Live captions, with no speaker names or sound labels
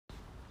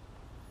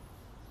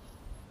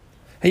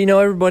Hey,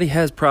 everybody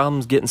has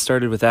problems getting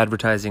started with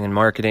advertising and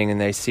marketing, and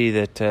they see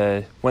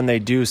that when they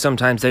do,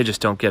 sometimes they just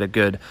don't get a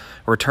good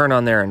return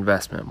on their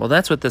investment. Well,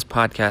 that's what this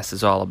podcast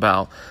is all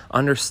about,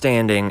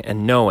 understanding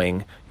and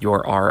knowing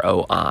your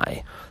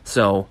ROI.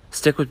 So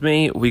stick with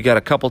me. We got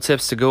a couple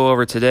tips to go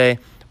over today,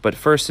 but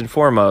first and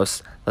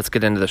foremost, let's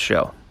get into the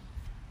show.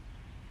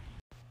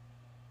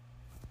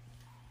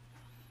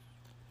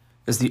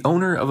 As the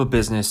owner of a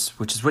business,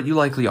 which is what you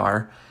likely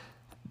are,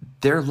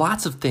 there are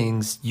lots of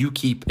things you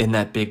keep in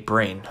that big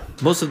brain.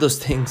 Most of those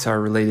things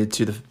are related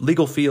to the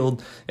legal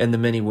field and the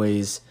many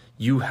ways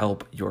you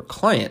help your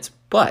clients.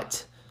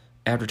 But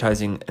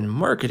advertising and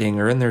marketing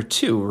are in there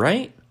too,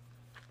 right?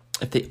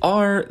 If they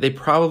are, they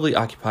probably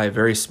occupy a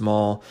very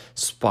small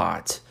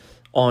spot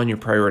on your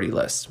priority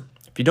list.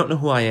 If you don't know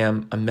who I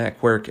am, I'm Matt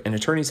Quirk, and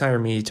attorneys hire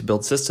me to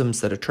build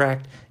systems that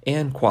attract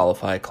and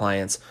qualify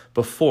clients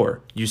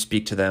before you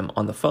speak to them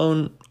on the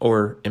phone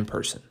or in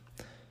person.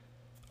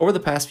 Over the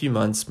past few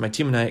months, my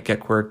team and I at Get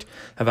Quirked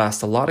have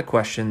asked a lot of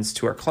questions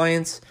to our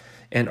clients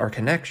and our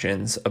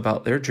connections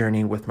about their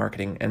journey with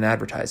marketing and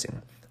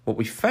advertising. What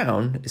we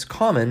found is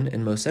common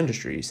in most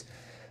industries.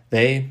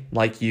 They,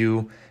 like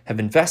you, have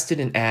invested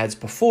in ads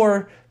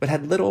before, but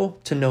had little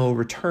to no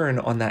return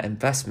on that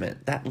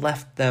investment. That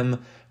left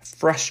them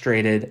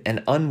frustrated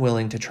and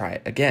unwilling to try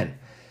it again.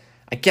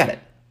 I get it.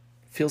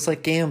 Feels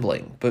like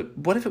gambling, but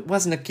what if it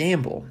wasn't a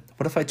gamble?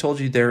 What if I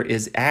told you there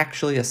is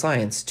actually a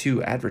science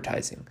to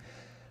advertising?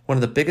 One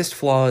of the biggest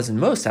flaws in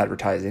most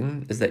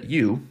advertising is that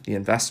you, the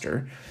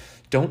investor,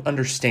 don't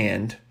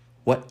understand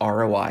what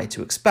ROI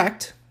to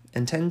expect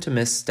and tend to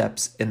miss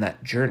steps in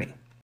that journey.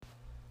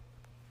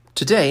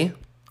 Today,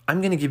 I'm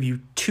going to give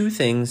you 2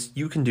 things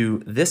you can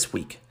do this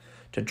week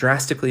to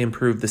drastically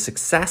improve the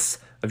success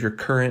of your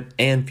current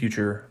and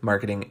future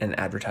marketing and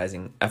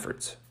advertising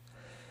efforts.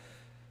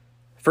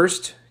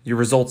 First, your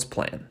results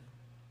plan.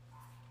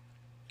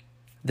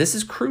 This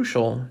is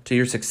crucial to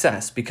your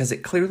success because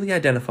it clearly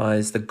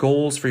identifies the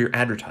goals for your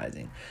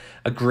advertising.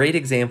 A great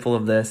example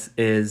of this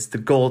is the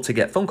goal to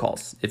get phone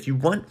calls. If you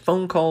want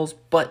phone calls,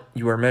 but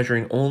you are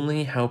measuring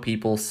only how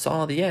people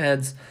saw the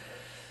ads,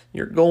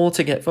 your goal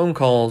to get phone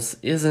calls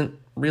isn't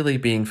really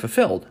being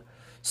fulfilled.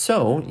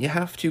 So you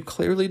have to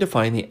clearly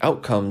define the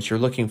outcomes you're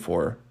looking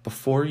for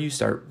before you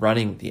start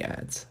running the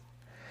ads.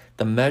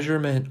 The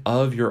measurement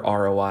of your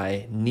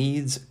ROI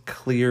needs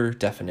clear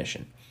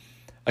definition.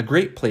 A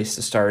great place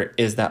to start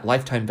is that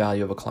lifetime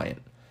value of a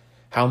client.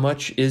 How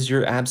much is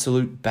your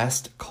absolute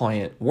best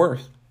client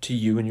worth to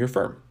you and your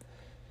firm?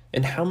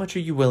 And how much are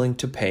you willing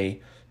to pay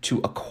to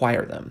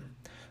acquire them?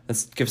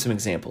 Let's give some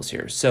examples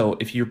here. So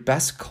if your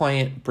best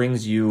client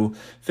brings you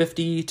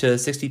 $50,000 to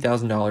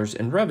 $60,000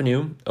 in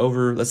revenue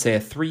over, let's say, a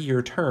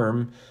 3-year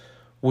term,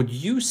 would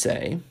you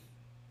say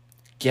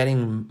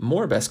getting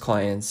more best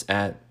clients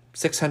at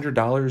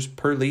 $600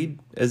 per lead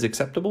is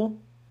acceptable?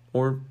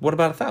 Or what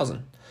about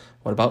 $1,000?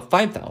 What about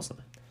 $5,000?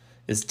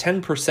 Is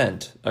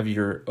 10% of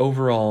your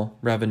overall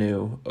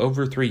revenue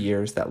over 3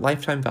 years, that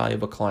lifetime value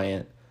of a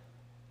client,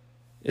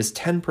 is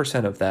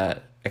 10% of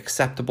that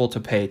acceptable to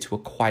pay to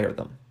acquire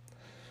them?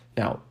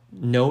 Now,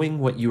 knowing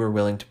what you are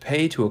willing to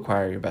pay to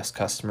acquire your best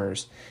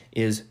customers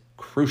is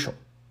crucial.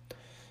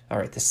 All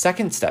right, the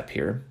second step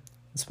here,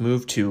 let's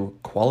move to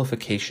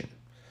qualification.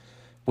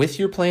 With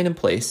your plan in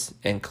place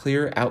and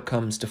clear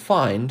outcomes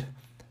defined,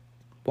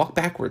 walk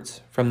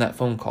backwards from that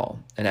phone call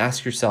and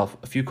ask yourself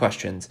a few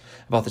questions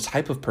about the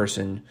type of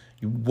person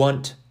you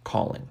want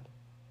calling.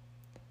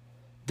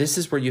 This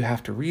is where you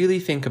have to really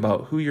think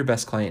about who your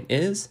best client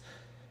is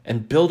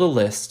and build a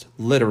list,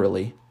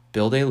 literally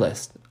build a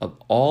list of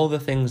all the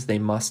things they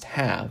must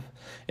have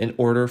in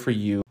order for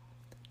you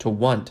to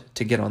want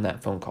to get on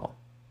that phone call.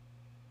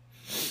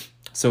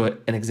 So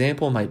an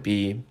example might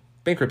be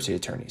bankruptcy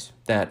attorneys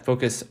that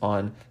focus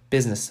on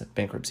business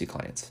bankruptcy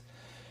clients.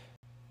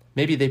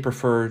 Maybe they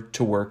prefer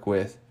to work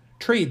with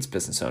trades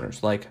business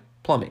owners like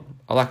plumbing,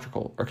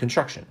 electrical, or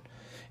construction.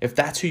 If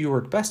that's who you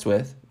work best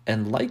with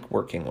and like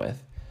working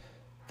with,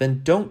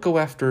 then don't go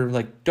after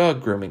like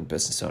dog grooming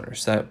business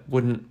owners. That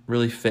wouldn't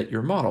really fit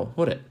your model,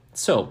 would it?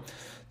 So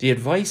the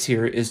advice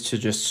here is to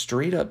just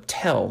straight up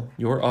tell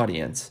your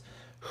audience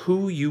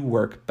who you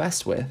work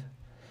best with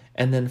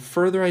and then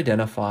further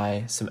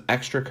identify some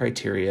extra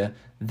criteria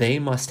they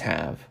must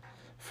have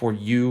for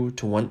you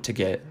to want to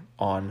get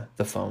on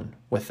the phone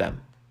with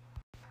them.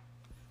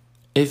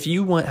 If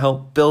you want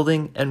help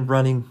building and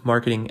running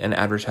marketing and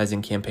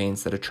advertising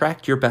campaigns that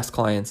attract your best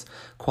clients,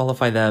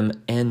 qualify them,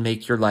 and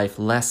make your life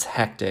less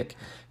hectic,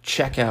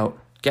 check out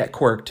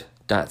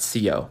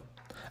getquirked.co.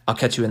 I'll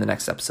catch you in the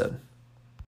next episode.